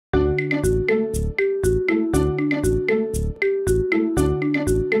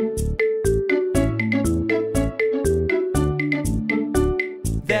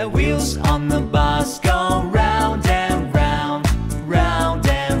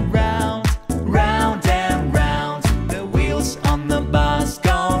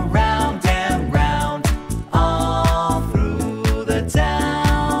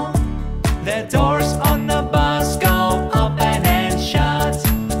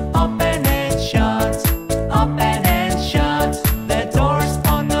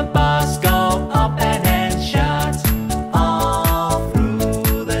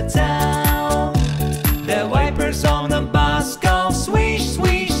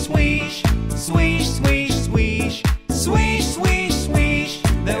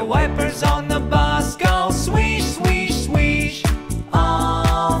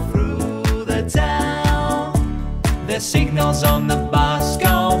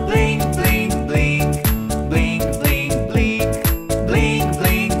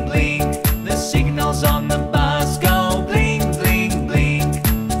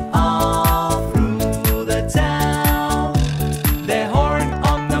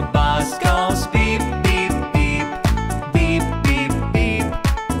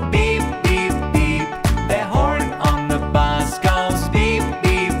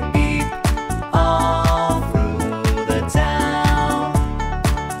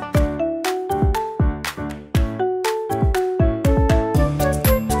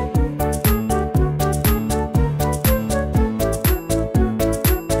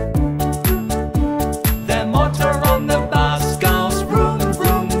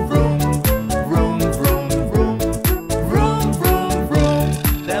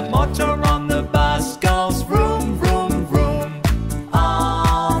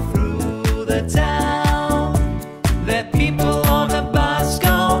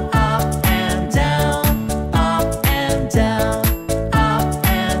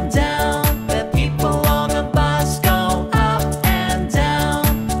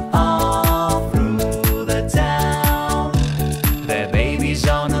babies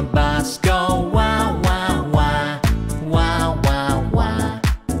on the bus go wah wah wah, wah wah wah,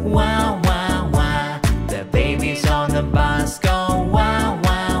 wah wah wah. The babies on the bus go wah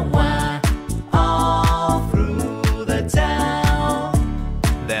wah wah, all through the town.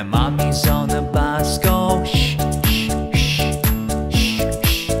 Their mommies on the bus go shh shh shh shh shh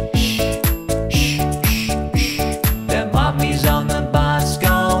shh shh. Their mommies on the bus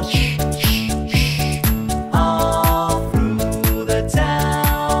go shh shh shh, all through the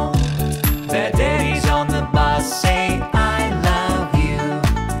town. Their daddies on the bus say I love you,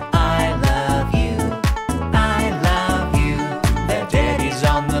 I love you, I love you. Their daddies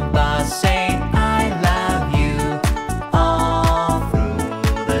on the bus say I love you, all through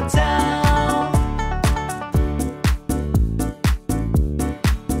the town.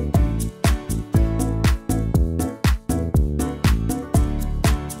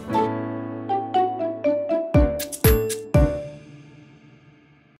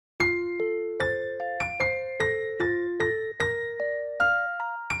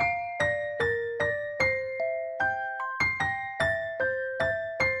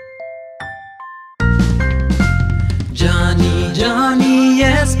 Johnny, Johnny,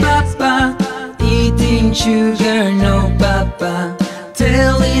 yes, Papa. Eating sugar, no, Papa.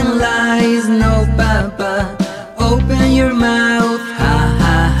 Telling lies, no, Papa. Open your mouth, ha,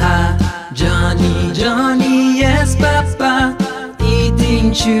 ha, ha. Johnny, Johnny, yes, Papa.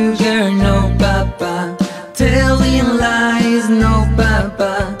 Eating sugar, no, Papa. Telling lies, no,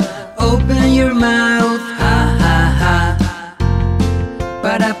 Papa. Open your mouth, ha, ha, ha.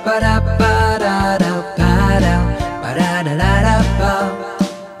 Para, para, para, para, para. Para-da-da-da-pa.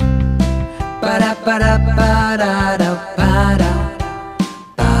 Para-para-para-da-para.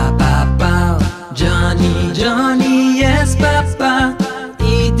 Pa-pa-pa. Johnny, Johnny, yes, Papa.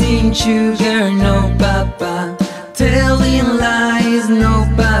 Eating sugar, no, Papa. Telling lies, no,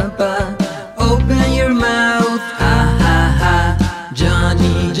 Papa. Open your mouth, ha, ha, ha.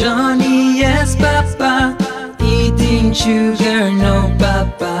 Johnny, Johnny, yes, Papa. Eating sugar, no,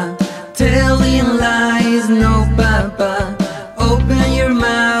 Papa. Telling lies.